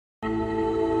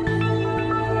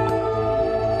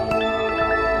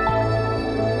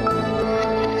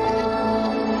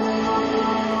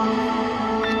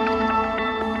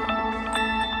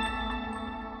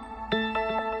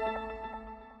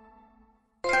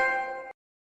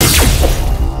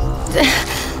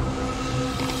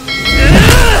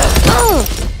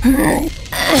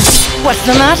What's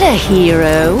the matter,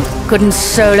 hero? Couldn't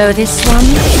solo this one?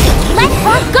 Let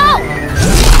her go!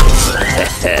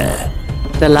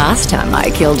 The last time I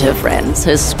killed her friends,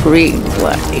 her screams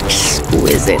were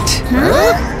exquisite.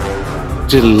 Huh?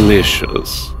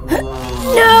 Delicious.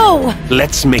 No!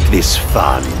 Let's make this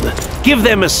fun. Give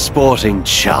them a sporting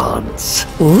chance.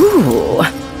 Ooh.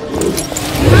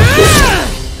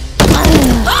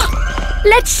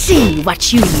 Let's see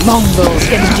what you Mongols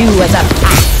can do as a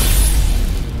pack.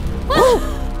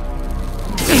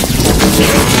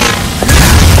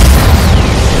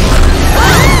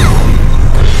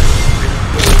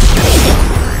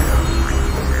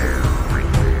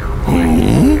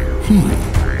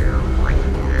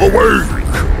 Awake!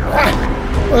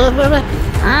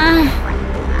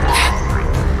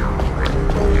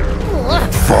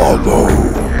 Follow.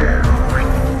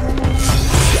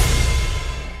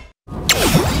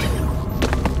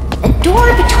 A door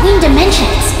between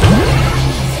dimensions.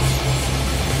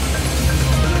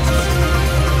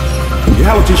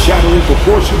 Reality-shattering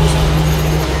proportions.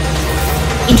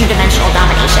 Interdimensional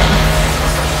domination.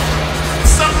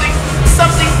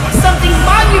 Something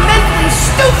monumentally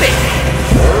stupid!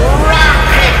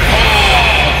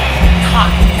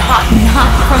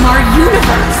 Not from our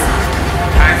universe.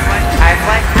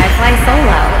 I fly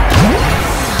solo.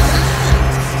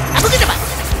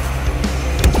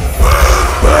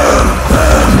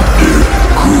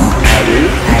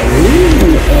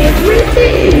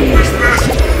 Everything!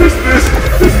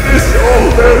 Is this all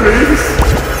there is?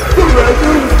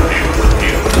 Forever?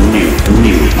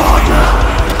 New partner.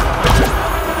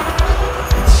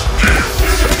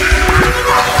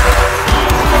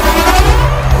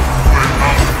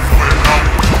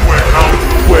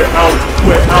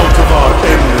 We're out of our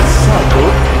endless cycle.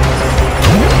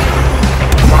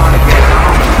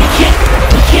 We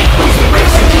can't lose the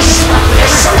race of these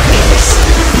smugglers so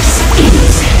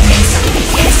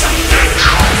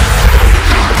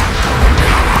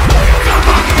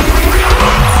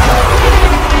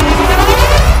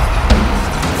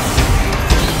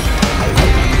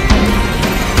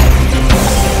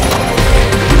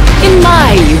In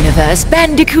my universe,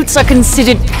 bandicoots are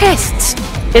considered pests.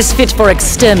 Is fit for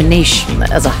extermination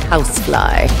as a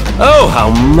housefly. Oh,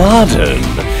 how modern.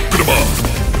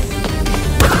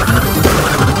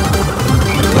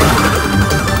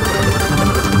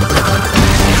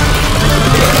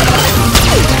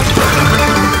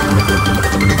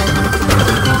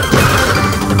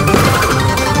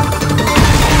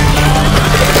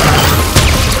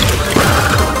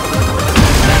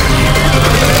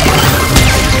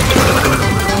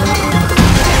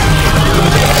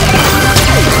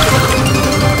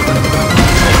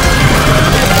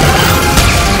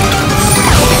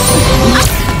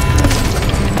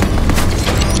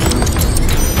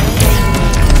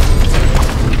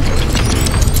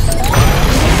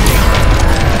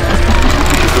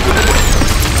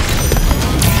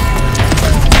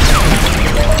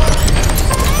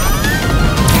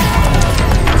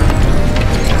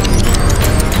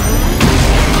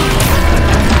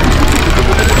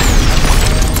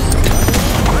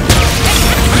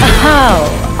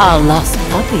 Our lost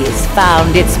puppy's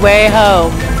found its way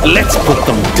home. Let's put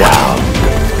them down.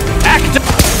 Act.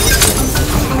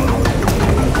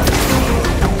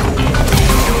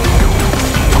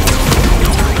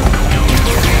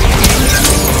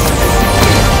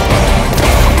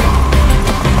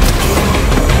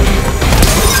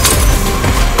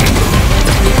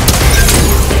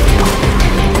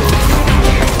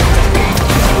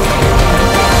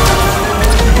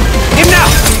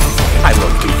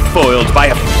 Foiled by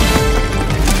a...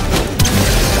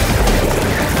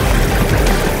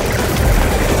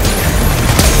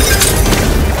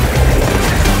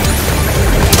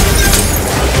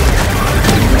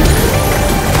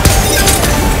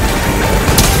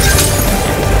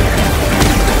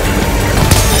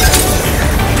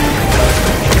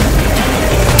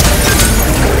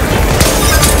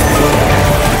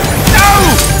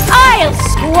 I'll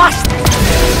squash them.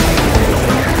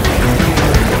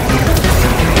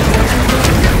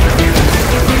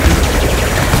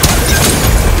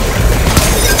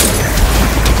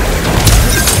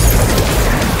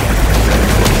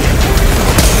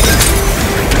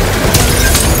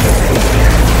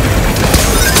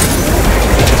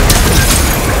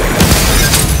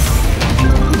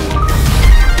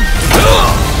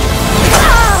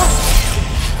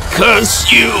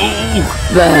 Curse you!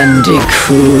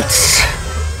 Bandicoots.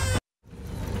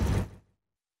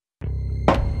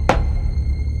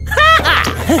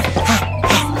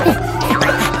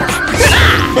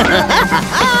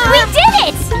 We did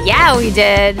it! Yeah! Yeah, we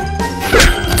did.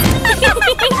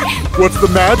 What's the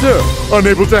matter?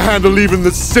 Unable to handle even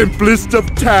the simplest of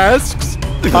tasks?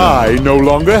 I no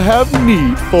longer have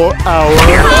need for our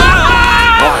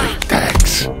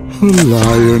Thanks.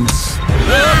 alliance.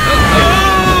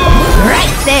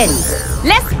 Right then,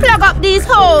 let's plug up these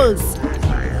holes.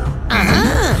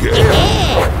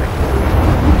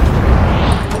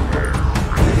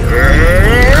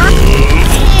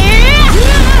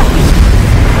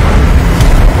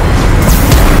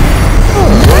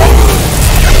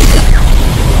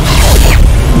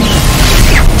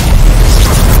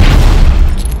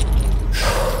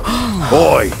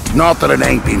 Boy, not that it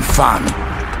ain't been fun,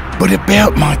 but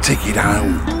about my ticket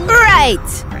home. Right.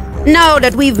 Now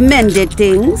that we've mended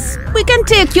things, we can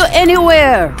take you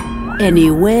anywhere.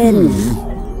 Anywhen.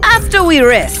 After we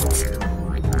rest.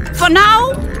 For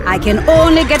now, I can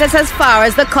only get us as far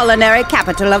as the culinary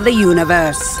capital of the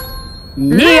universe.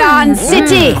 Neon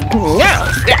City!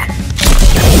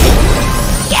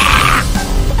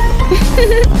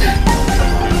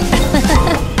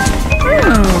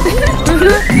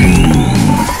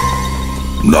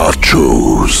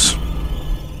 Nachos.